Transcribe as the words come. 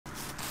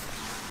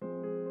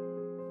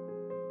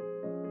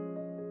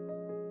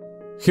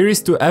Here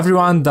is to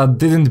everyone that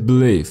didn't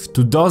believe,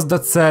 to those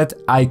that said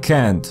I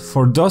can't,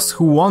 for those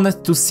who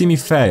wanted to see me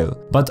fail,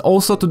 but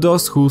also to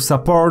those who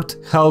support,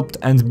 helped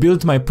and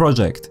built my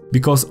project,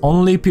 because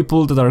only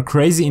people that are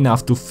crazy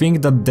enough to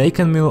think that they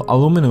can mill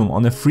aluminum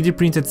on a 3D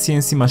printed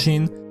CNC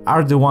machine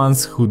are the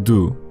ones who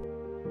do.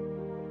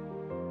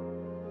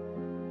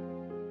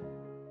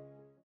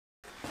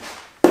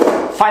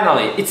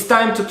 Finally, it's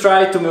time to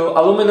try to mill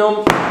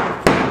aluminum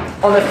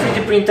on a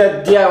 3D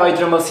printed DIY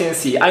Dremel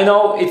CNC. I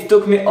know it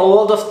took me a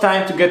lot of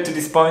time to get to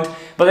this point,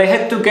 but I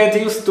had to get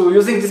used to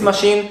using this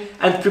machine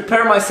and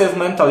prepare myself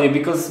mentally,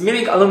 because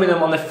milling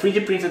aluminum on a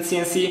 3D printed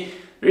CNC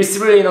is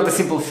really not a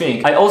simple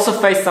thing. I also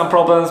faced some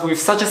problems with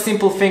such a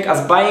simple thing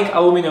as buying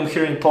aluminum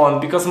here in Poland,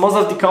 because most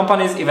of the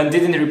companies even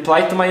didn't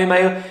reply to my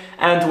email,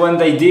 and when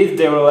they did,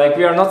 they were like,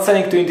 we are not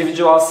selling to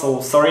individuals,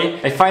 so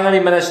sorry. I finally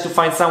managed to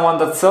find someone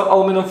that sells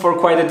aluminum for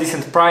quite a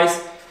decent price.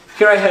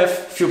 Here I have a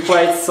few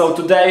plates, so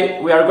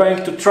today we are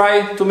going to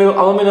try to mill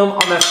aluminum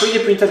on a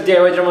 3D printed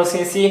DIY Dremel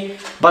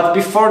CNC, but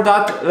before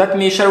that, let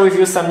me share with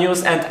you some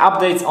news and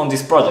updates on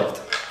this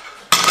project.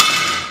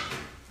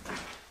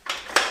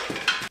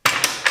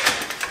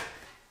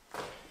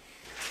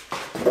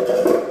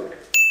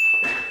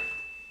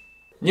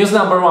 News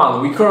number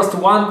one, we crossed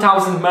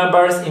 1000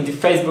 members in the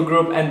Facebook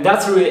group, and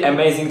that's really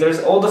amazing. There's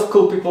a lot of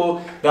cool people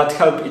that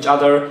help each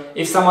other.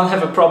 If someone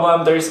have a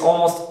problem, there is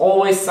almost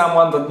always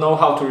someone that know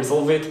how to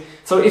resolve it.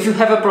 So if you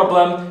have a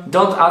problem,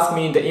 don't ask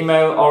me in the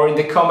email or in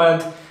the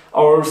comment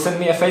or send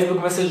me a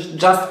Facebook message,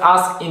 just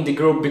ask in the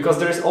group, because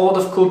there is a lot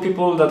of cool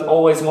people that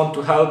always want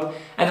to help,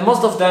 and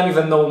most of them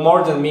even know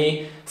more than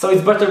me, so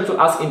it's better to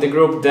ask in the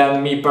group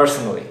than me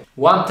personally.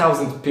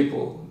 1000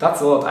 people, that's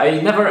a lot. I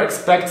never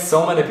expect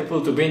so many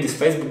people to be in this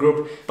Facebook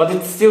group, but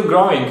it's still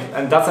growing,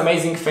 and that's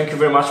amazing. Thank you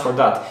very much for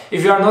that.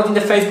 If you are not in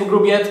the Facebook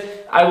group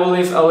yet, I will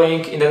leave a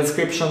link in the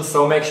description,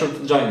 so make sure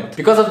to join it.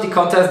 Because of the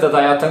contest that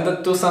I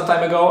attended to some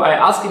time ago, I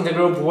asked in the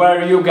group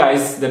where you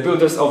guys, the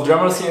builders of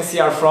Dremel CNC,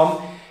 are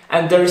from,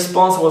 and the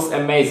response was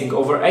amazing.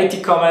 Over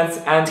 80 comments,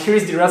 and here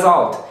is the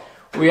result.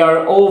 We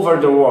are all over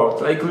the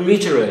world, like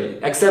literally,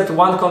 except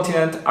one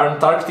continent,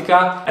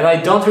 Antarctica, and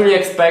I don't really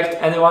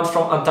expect anyone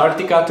from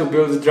Antarctica to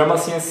build Dremel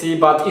CNC,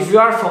 but if you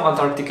are from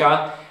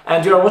Antarctica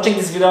and you are watching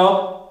this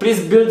video,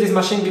 please build this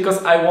machine,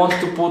 because I want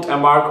to put a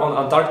mark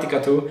on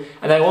Antarctica too,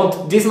 and I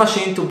want this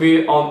machine to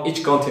be on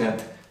each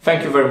continent.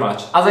 Thank you very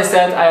much. As I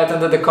said, I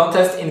attended the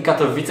contest in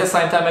Katowice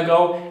some time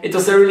ago. It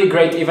was a really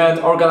great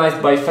event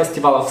organized by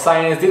Festival of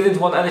Science. Didn't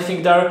want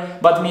anything there,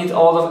 but meet a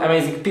lot of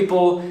amazing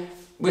people.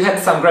 We had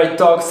some great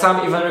talks, some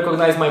even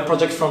recognized my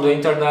project from the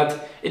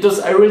internet. It was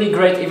a really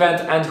great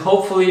event, and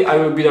hopefully I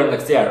will be there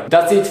next year.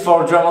 That's it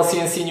for Dremel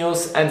CNC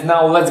news, and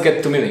now let's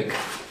get to milling.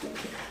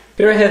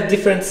 Here I have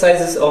different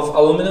sizes of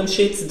aluminum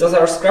sheets. Those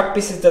are scrap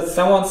pieces that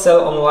someone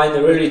sells online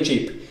really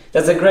cheap.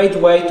 That's a great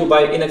way to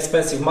buy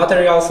inexpensive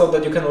material so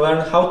that you can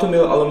learn how to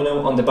mill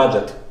aluminum on the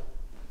budget.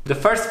 The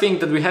first thing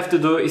that we have to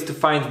do is to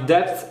find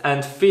depths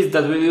and fits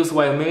that we'll use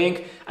while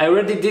milling. I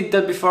already did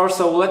that before,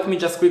 so let me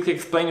just quickly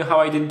explain you how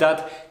I did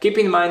that. Keep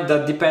in mind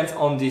that depends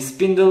on the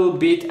spindle,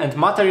 bit and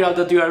material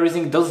that you are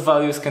using, those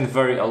values can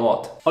vary a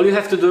lot. All you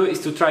have to do is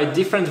to try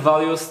different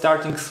values,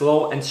 starting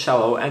slow and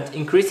shallow, and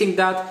increasing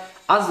that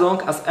as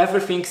long as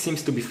everything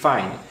seems to be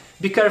fine.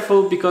 Be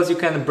careful, because you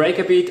can break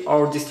a bit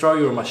or destroy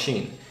your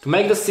machine. To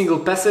make those single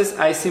passes,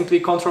 I simply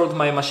controlled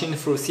my machine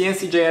through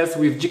CNC.js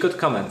with G-code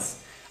commands.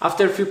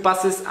 After a few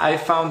passes, I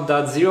found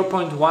that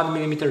 0.1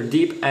 mm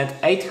deep and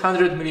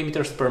 800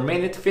 mm per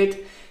minute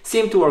fit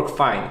seem to work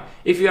fine.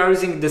 If you are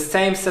using the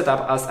same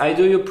setup as I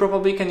do, you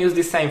probably can use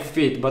the same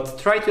fit, but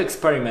try to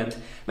experiment.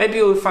 Maybe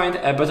you will find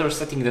a better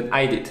setting than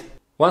I did.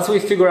 Once we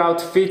figure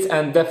out fits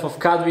and depth of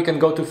cut, we can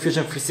go to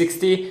Fusion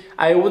 360.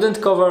 I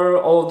wouldn't cover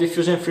all of the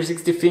Fusion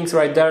 360 things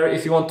right there.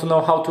 If you want to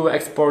know how to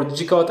export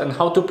G-code and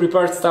how to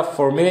prepare stuff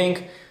for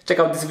milling, check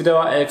out this video,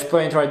 I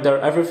explained right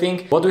there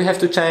everything. What we have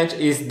to change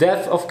is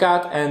depth of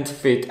cut and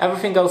fit.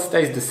 Everything else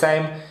stays the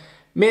same.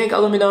 Milling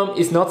aluminum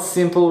is not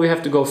simple, we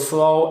have to go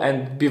slow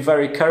and be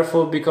very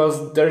careful,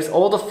 because there is a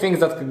lot of things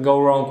that can go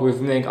wrong with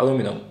milling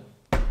aluminum.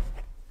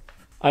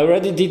 I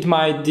already did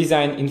my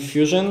design in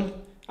Fusion.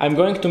 I'm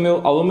going to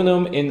mill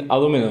aluminum in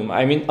aluminum.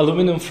 I mean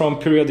aluminum from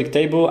periodic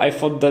table. I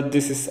thought that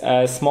this is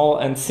a small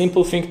and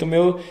simple thing to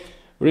mill.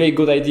 Really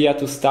good idea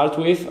to start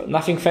with.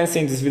 Nothing fancy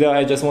in this video,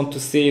 I just want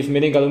to see if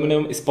milling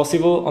aluminum is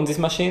possible on this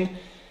machine.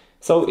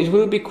 So it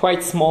will be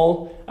quite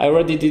small. I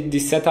already did the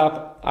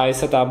setup. I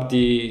set up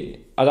the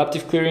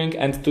adaptive clearing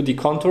and to the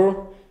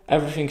contour.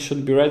 Everything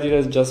should be ready.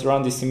 Let's just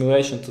run the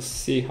simulation to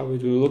see how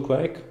it will look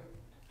like.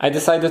 I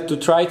decided to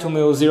try to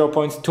mill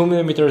 0.2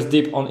 mm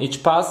deep on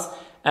each pass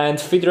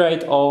and feed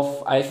rate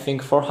of I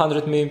think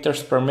 400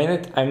 mm per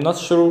minute. I'm not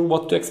sure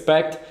what to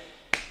expect.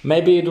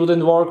 Maybe it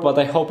wouldn't work, but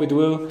I hope it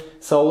will.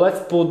 So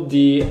let's put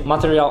the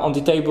material on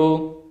the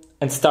table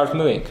and start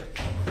milling.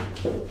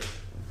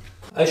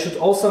 I should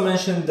also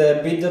mention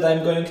the bit that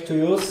I'm going to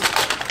use.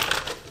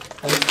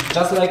 And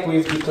just like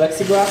with the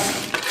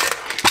plexiglass,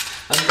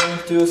 I'm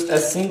going to use a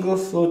single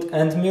foot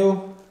end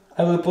mill.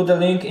 I will put a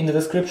link in the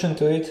description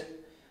to it.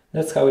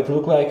 That's how it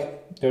looks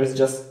like. There is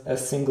just a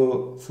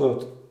single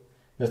flute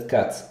that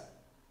cuts.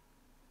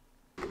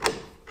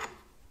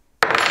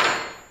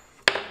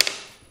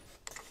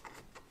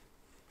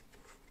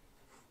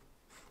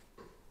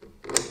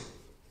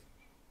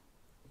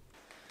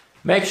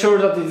 Make sure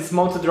that it is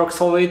mounted rock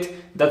solid,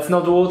 that's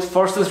not wood.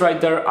 Forces right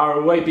there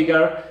are way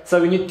bigger,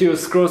 so we need to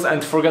use screws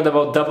and forget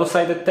about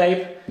double-sided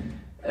tape.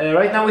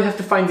 Right now we have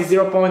to find the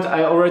 0 point.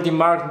 I already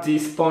marked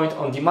this point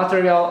on the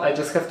material. I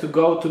just have to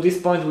go to this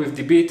point with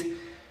the bit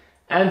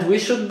and we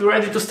should be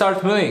ready to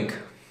start milling.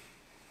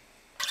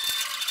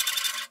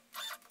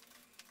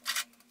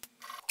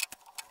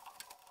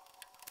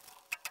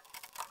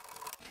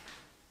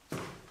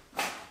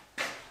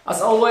 As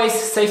always,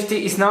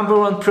 safety is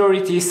 #1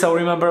 priority, so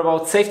remember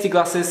about safety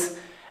glasses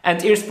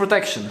and ears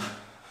protection.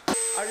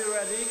 Are you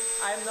ready?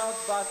 I'm not,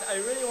 but I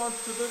really want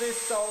to do this,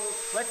 so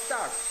let's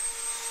start!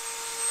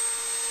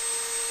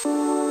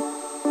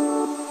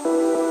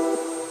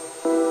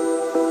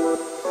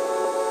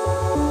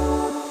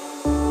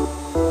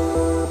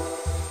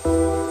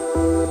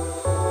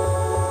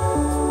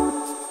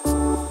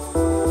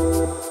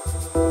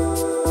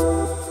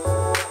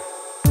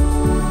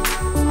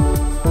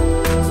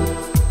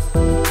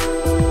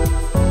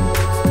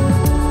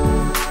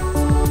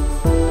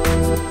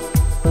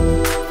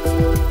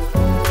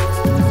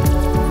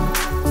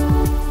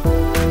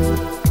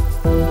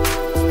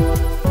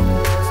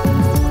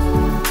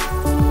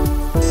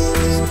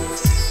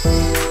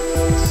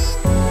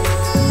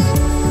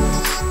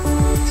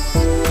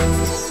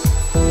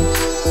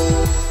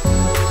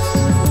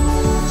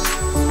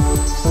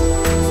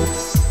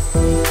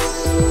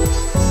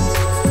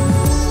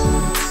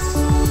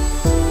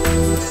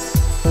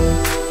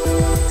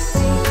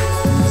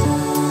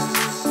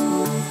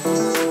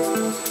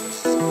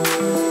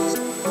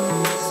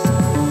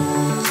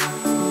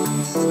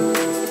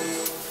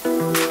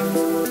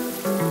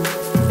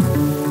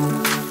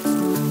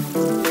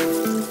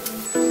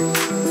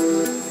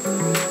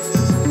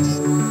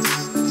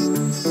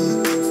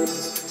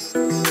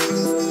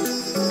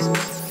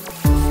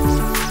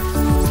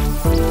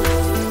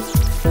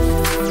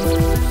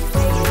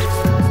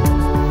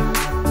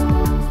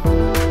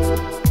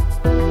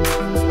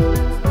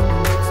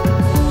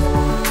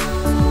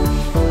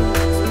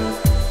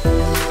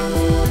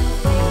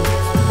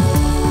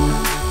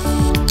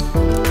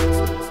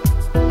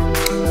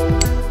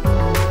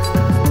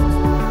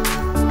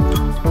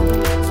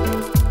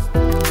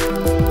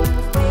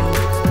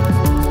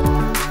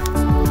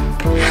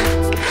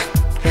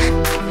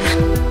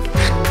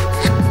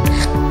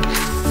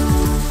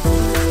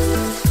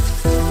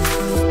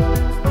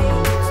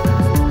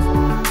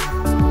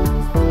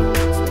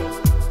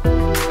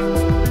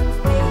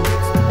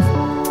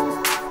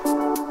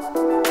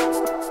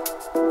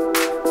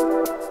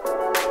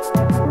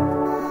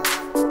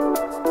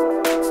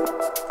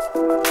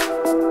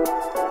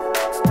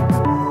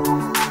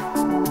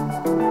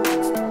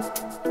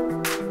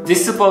 This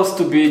is supposed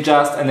to be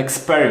just an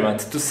experiment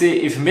to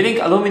see if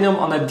milling aluminum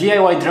on a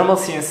DIY Dremel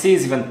CNC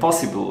is even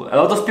possible. A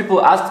lot of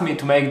people asked me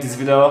to make this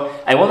video.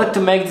 I wanted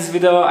to make this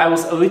video. I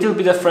was a little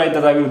bit afraid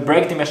that I will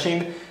break the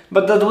machine,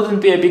 but that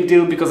wouldn't be a big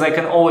deal because I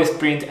can always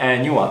print a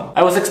new one.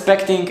 I was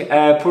expecting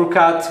a poor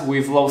cut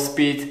with low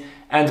speed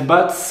and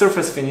bad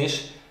surface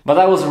finish, but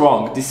I was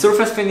wrong. The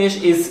surface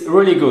finish is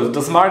really good.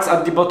 Those marks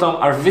at the bottom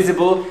are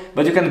visible,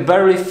 but you can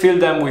barely feel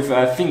them with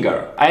a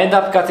finger. I ended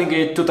up cutting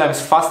it 2 times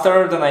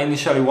faster than I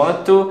initially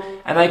wanted to,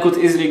 and I could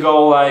easily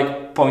go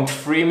like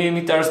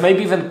 0.3mm,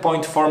 maybe even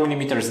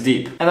 0.4mm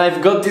deep. And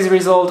I've got this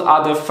result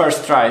at the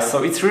first try,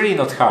 so it's really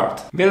not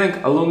hard.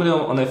 Milling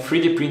aluminum on a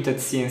 3D printed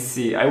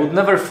CNC. I would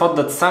never thought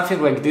that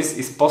something like this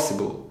is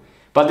possible.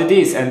 But it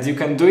is, and you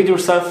can do it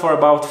yourself for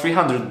about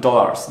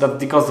 $300. That's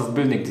the cost of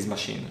building this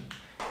machine.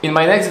 In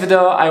my next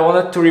video I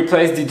wanted to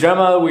replace the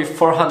Dremel with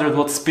 400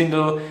 watt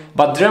spindle,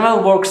 but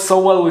Dremel works so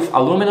well with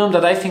aluminum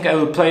that I think I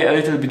will play a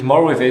little bit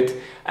more with it,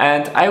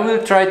 and I will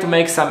try to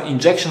make some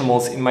injection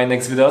molds in my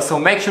next video, so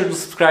make sure to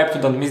subscribe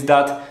to don't miss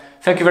that.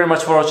 Thank you very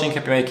much for watching,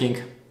 happy making,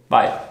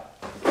 bye!